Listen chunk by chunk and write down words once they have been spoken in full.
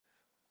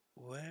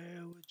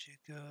you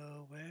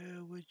go?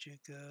 Where would you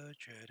go?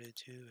 Try to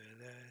do a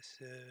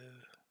lasso.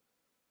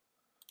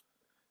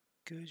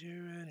 Could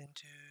you run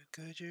into?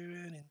 Could you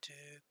run into?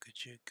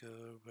 Could you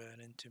go run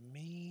into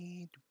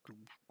me?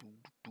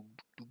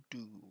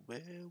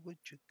 Where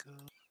would you go?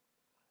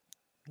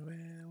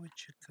 Where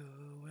would you go?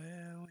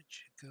 Where would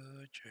you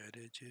go? Try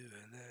to do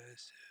a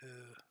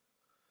lasso.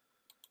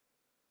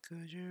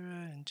 Could you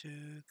run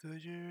into?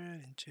 Could you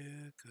run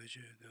into? Could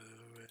you go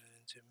run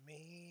into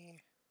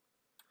me?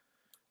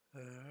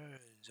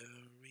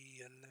 Don't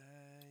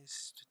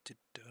realize.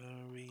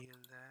 Don't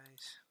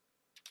realize.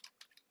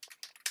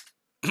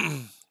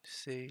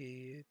 Say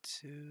it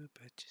too,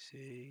 but you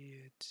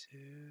say it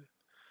too.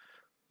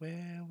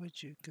 Where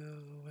would you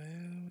go?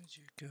 Where would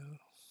you go?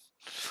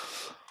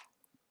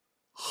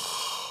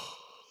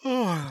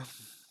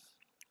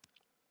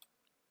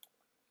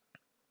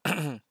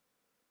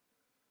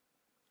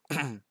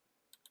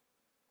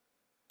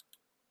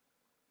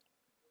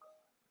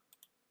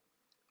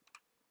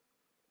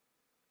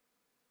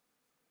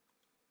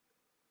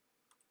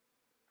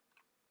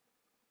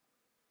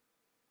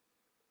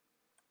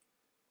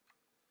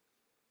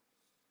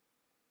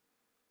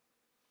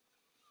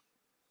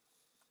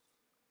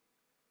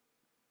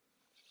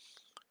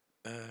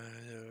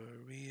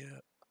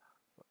 Ria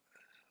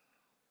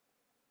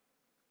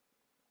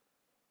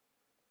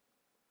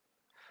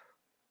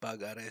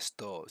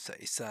pag-aresto sa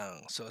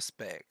isang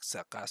suspect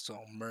sa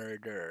kasong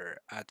murder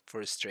at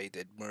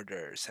frustrated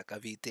murder sa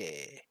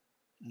Cavite.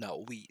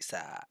 Nauwi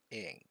sa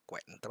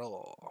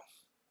engkwentro.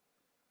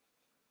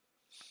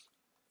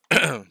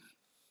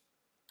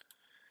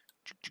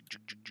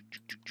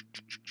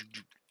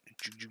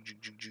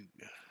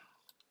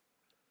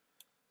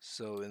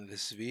 So in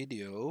this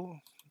video,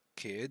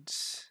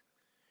 kids,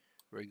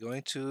 we're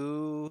going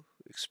to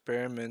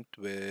experiment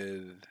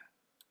with,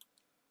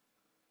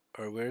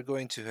 or we're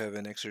going to have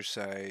an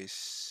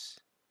exercise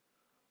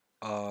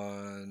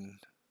on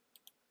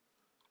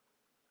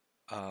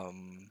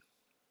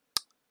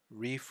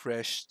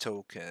refresh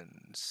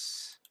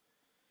tokens.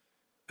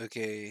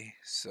 Okay,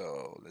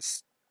 so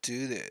let's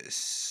do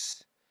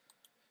this.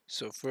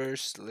 So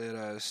first, let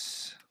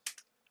us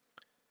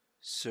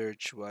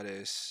search what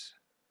is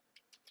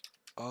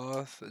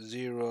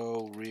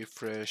Auth0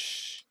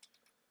 refresh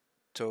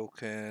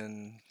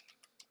token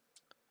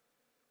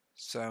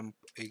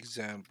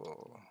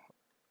example,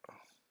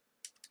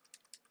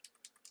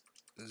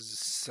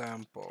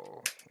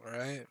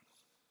 right?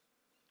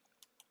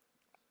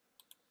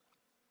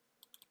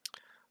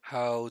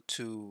 How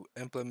to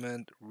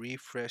implement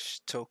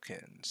refresh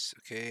tokens.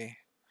 Okay.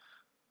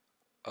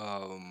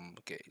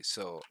 Okay,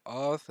 so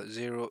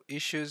Auth0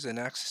 issues an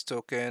access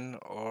token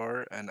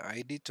or an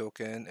ID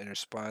token in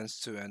response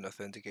to an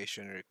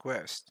authentication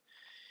request.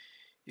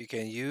 You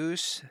can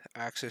use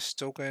access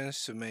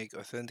tokens to make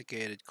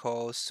authenticated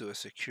calls to a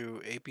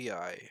secure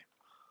API,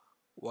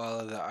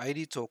 while the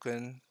ID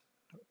token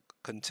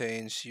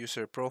contains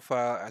user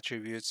profile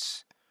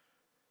attributes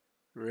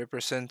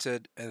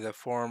represented in the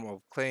form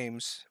of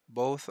claims.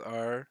 Both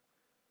are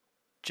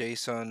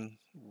JSON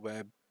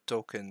web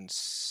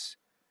tokens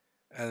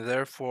and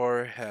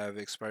therefore have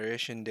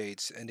expiration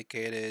dates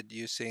indicated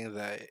using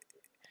the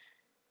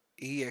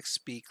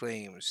EXP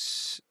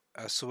claims,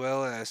 as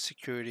well as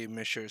security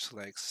measures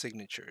like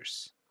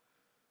signatures.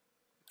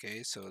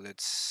 Okay, so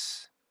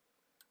let's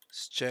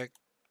check.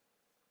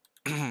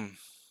 Did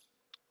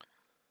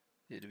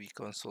we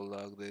console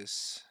log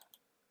this?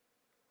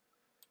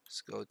 Let's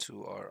go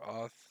to our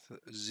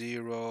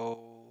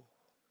Auth0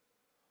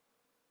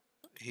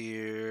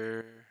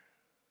 here.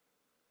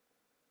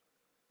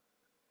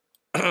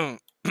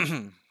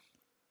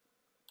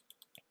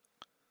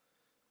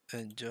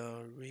 And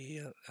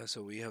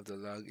so we have the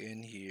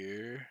login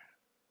here.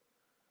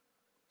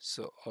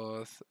 So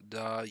auth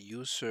the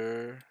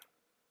user,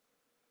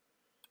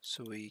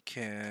 so we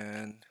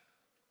can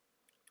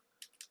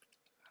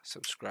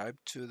subscribe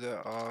to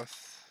the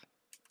auth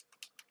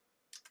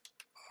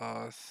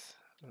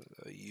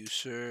the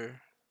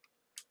user,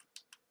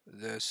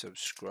 the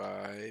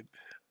subscribe.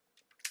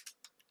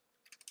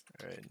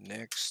 All right,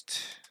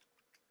 next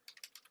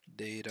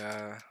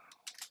data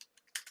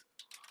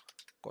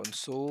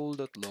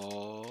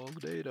console.log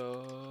data.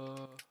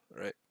 All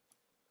right.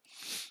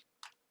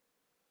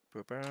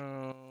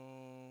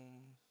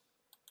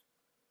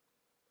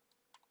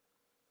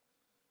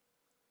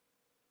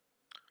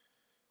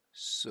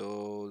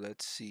 So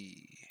let's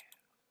see.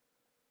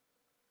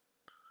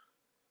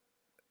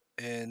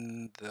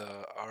 In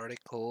the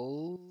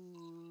article,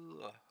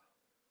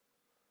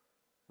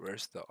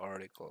 where's the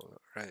article?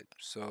 Right.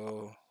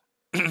 So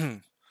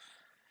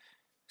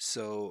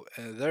so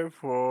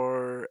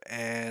therefore,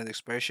 and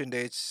expiration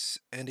dates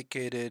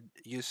indicated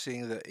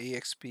using the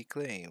EXP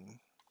claim.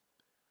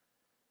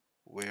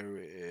 Where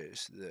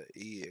is the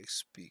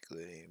EXP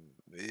claim?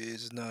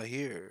 It's not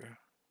here.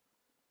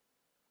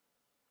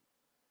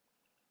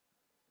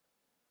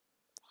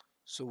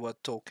 So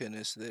what token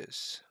is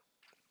this?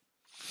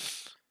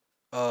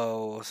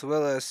 Oh, as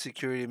well as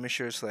security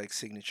measures like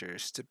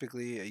signatures.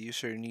 Typically, a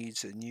user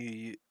needs a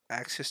new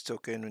access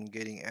token when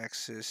getting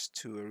access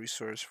to a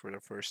resource for the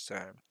first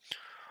time,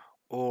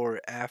 or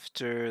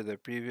after the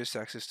previous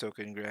access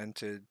token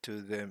granted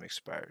to them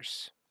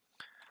expires.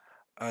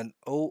 An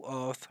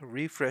OAuth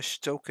refresh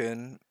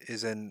token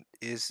is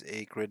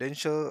a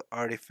credential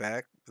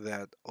artifact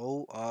that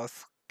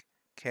OAuth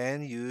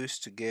can use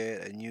to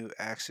get a new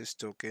access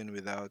token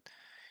without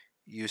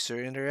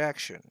user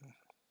interaction.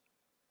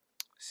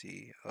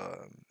 See,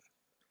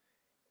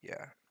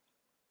 yeah.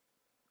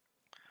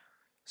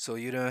 So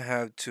you don't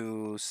have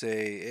to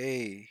say,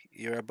 "Hey,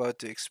 you're about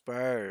to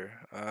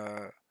expire.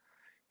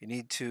 You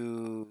need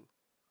to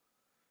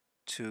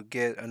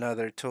get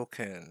another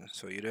token."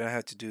 So you don't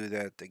have to do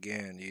that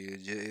again.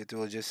 It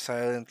will just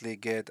silently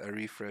get a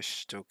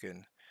refresh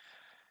token.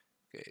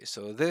 Okay,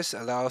 so this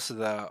allows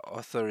the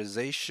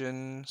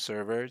authorization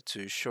server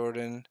to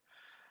shorten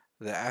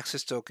the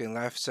access token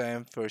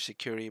lifetime for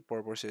security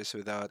purposes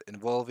without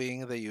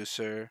involving the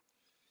user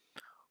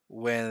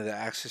when the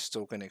access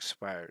token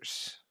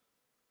expires.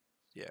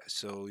 Yeah,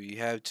 so you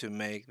have to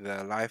make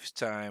the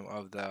lifetime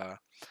of the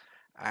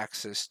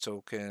access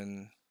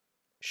token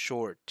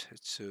short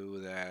so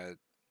that,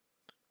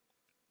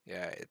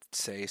 yeah, it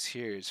says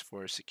here it's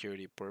for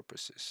security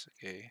purposes.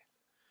 Okay,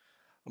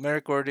 am I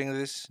recording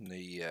this? No,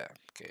 yeah.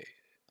 Okay,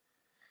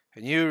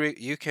 and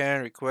you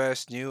can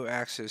request new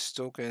access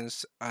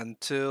tokens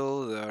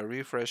until the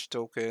refresh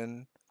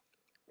token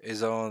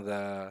is on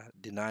the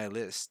deny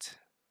list.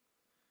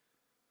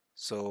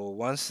 So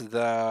once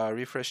the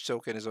refresh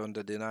token is on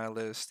the deny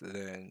list,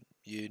 then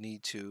you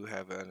need to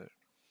have a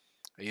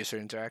user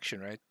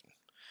interaction, right?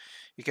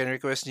 You can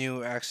request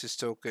new access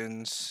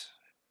tokens,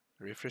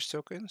 refresh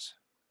tokens.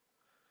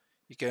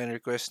 You can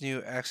request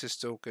new access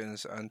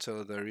tokens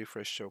until the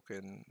refresh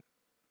token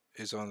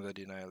is on the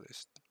deny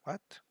list.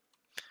 What?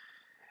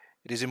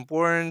 It is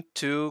important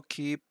to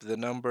keep the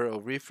number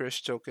of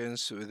refresh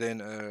tokens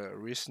within a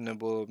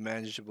reasonable,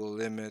 manageable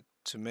limit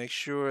to make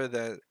sure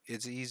that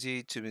it's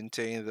easy to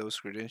maintain those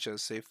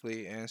credentials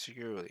safely and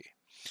securely.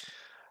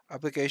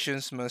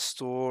 Applications must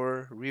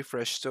store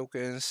refresh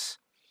tokens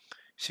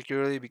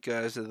securely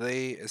because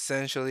they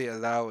essentially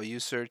allow a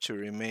user to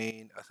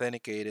remain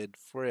authenticated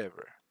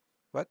forever.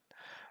 What?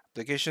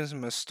 Applications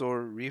must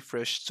store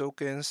refresh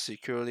tokens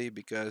securely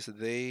because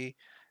they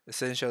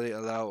essentially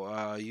allow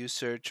a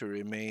user to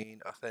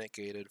remain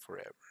authenticated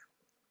forever.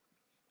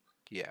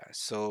 Yeah,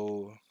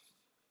 so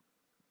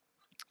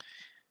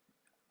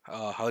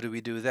how do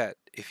we do that?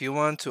 If you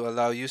want to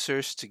allow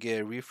users to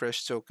get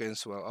refresh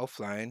tokens while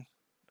offline,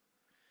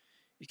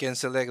 you can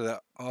select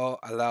the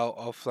allow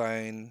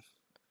offline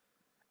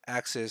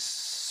access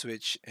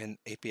switch in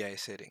API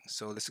settings.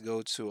 So let's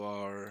go to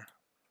our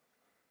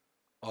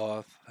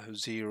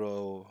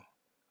Auth0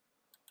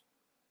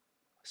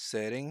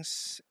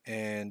 settings,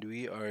 and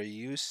we are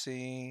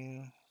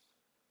using,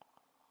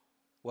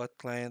 what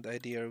client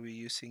ID are we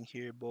using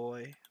here,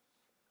 boy?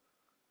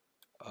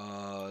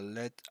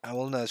 Let I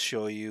will not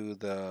show you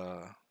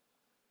the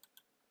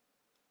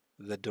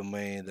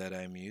domain that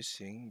I'm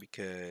using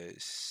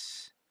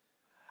because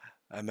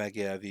I might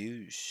get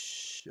views.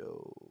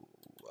 So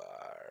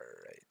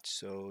alright,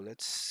 so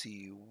let's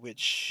see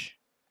which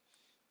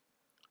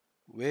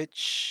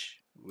which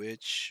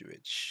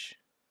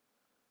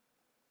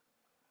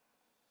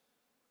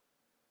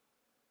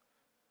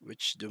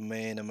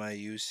domain am I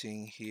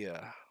using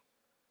here?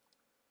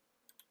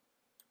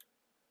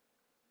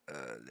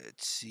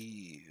 Let's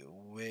see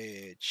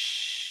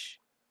which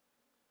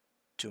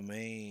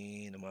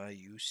domain am I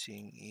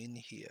using in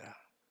here?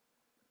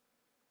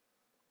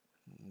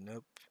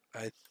 Nope.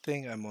 I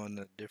think I'm on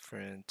a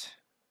different.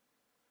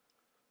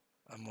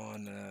 I'm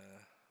on.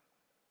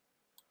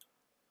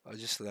 I'll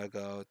just log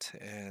out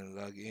and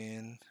log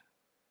in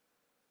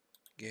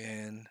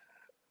again.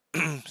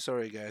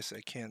 Sorry, guys,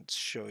 I can't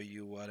show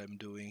you what I'm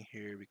doing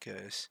here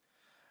because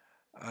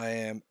I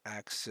am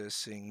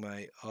accessing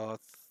my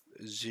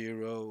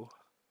Auth0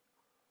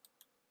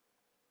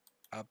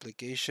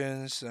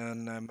 applications,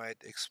 and I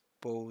might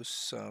expose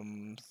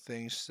some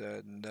things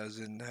that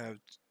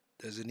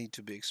doesn't need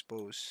to be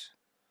exposed.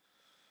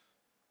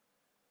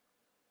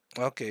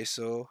 Okay,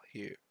 so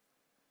here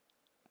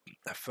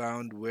I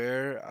found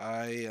where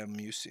I am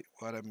using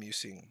what I'm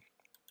using.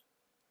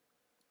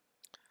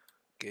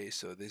 Okay,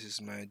 so this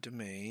is my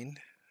domain.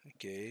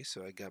 Okay,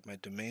 so I got my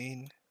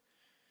domain.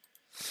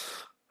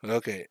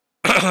 Okay.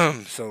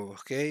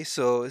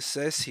 So it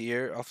says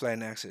here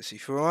offline access.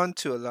 If you want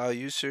to allow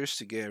users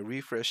to get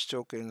refresh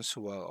tokens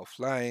while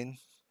offline,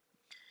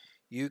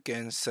 you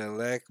can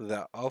select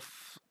the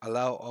off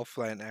allow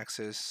offline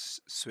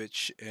access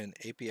switch in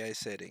API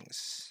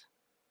settings.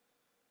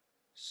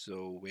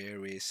 So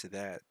where is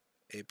that?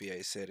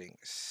 API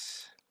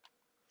settings.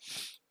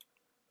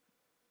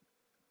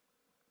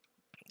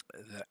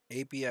 The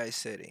API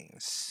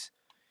settings.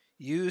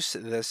 Use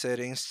the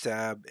settings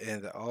tab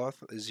in the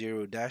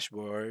Auth0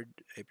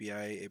 dashboard.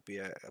 API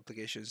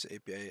applications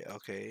API.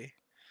 Okay.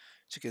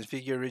 To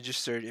configure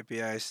registered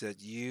APIs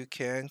that you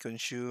can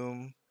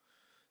consume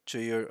to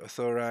your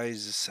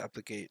authorized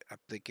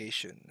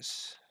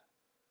applications.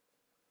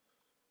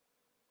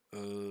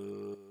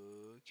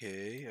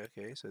 Okay,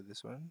 so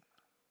this one.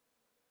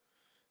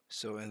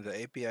 So in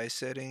the API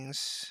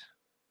settings,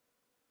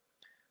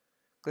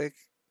 click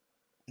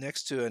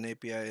next to an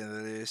API in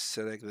the list,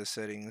 select the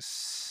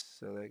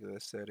settings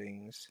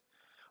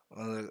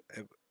on the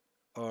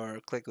or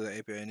click the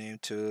API name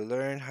to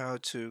learn how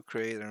to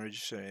create and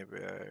register an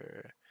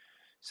API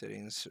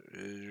settings.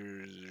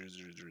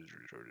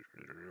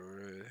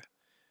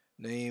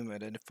 Name,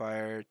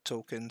 identifier,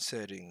 token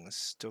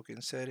settings.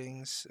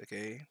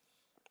 Okay,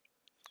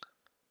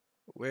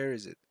 where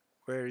is it?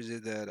 Where is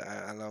it that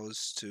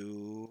allows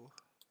to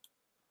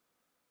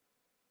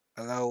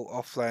allow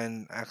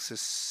offline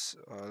access?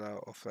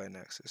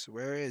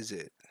 Where is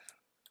it?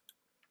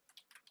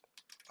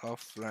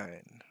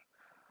 Offline.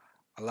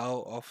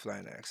 Allow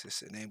offline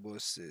access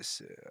enables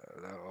this.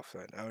 Allow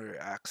offline outer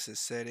access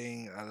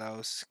setting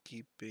allows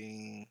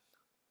keeping.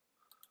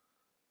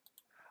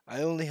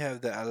 I only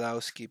have the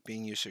allows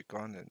keeping user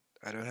content.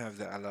 I don't have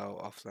the allow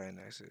offline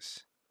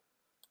access.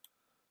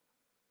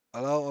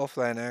 Allow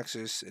offline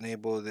access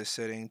enable this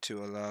setting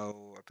to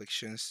allow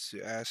applications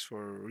to ask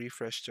for a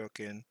refresh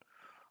token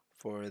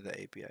for the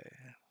API.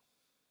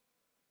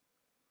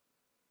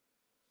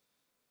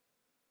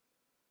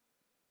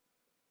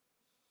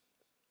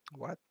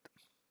 What?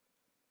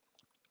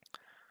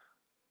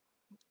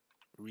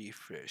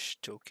 Refresh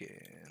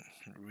token.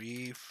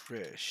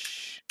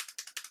 Refresh.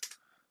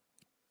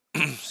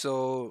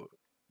 So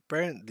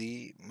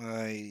apparently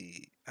my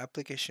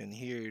application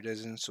here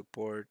doesn't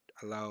support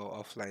allow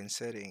offline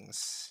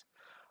settings.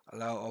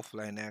 Allow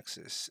offline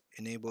access.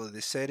 Enable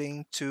the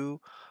setting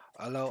to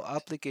allow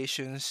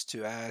applications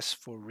to ask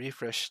for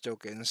refresh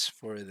tokens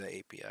for the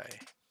API.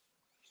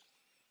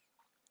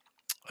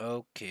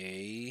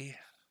 Okay.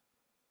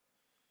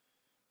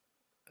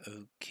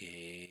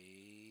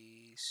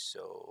 Okay.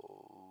 So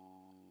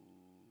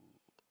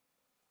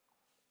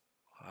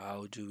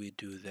how do we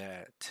do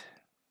that?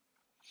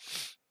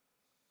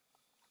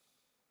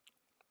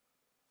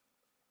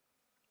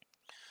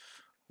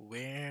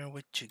 Where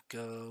would you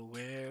go?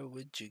 Where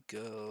would you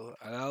go?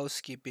 Allow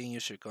skipping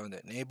user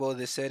content. Enable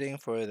the setting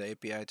for the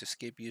API to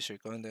skip user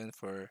content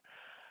for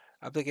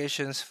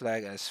applications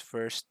flagged as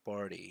first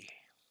party.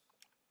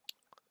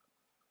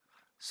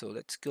 So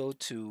let's go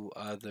to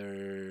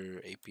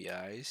other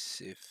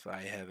APIs if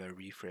I have a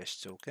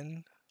refresh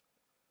token.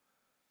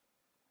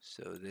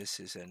 So this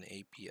is an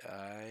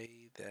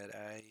API that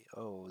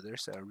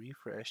there's a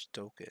refresh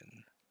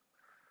token.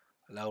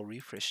 Allow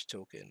refresh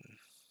token.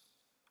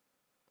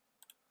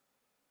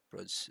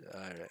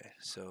 Alright,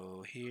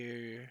 so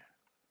here,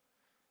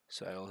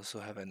 so I also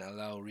have an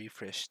allow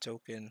refresh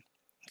token.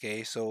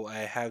 Okay, so I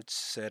have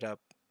set up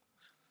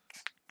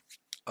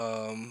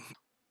um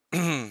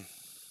hmm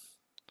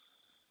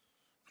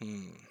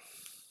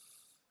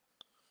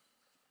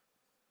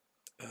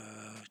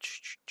uh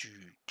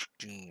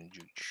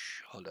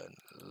hold on.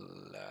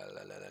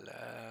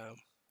 La.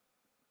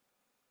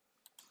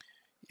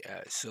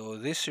 Yeah, so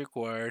this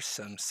requires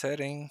some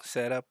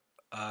setup.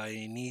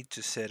 I need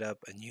to set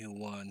up a new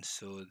one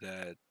so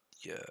that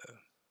yeah,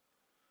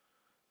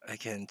 I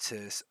can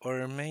test,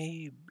 or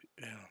maybe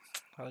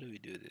how do we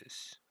do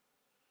this?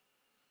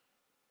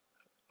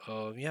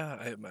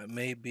 Yeah,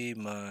 maybe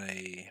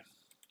my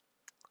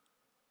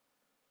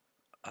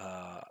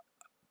uh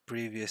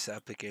previous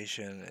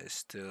application is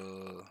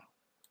still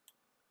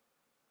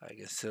I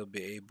can still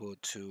be able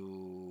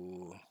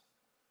to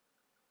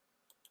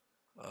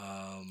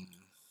um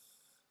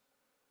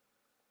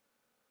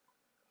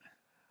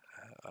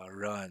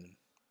run.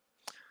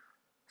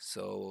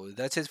 So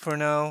that's it for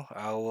now.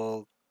 I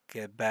will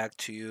get back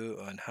to you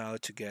on how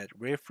to get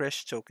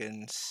refresh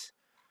tokens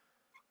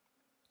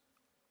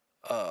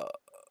uh,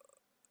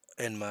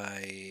 in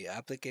my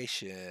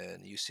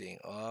application using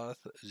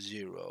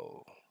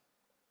Auth0.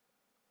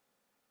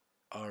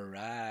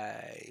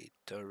 Alright.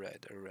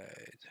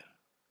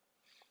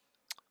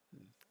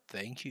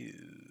 Thank you.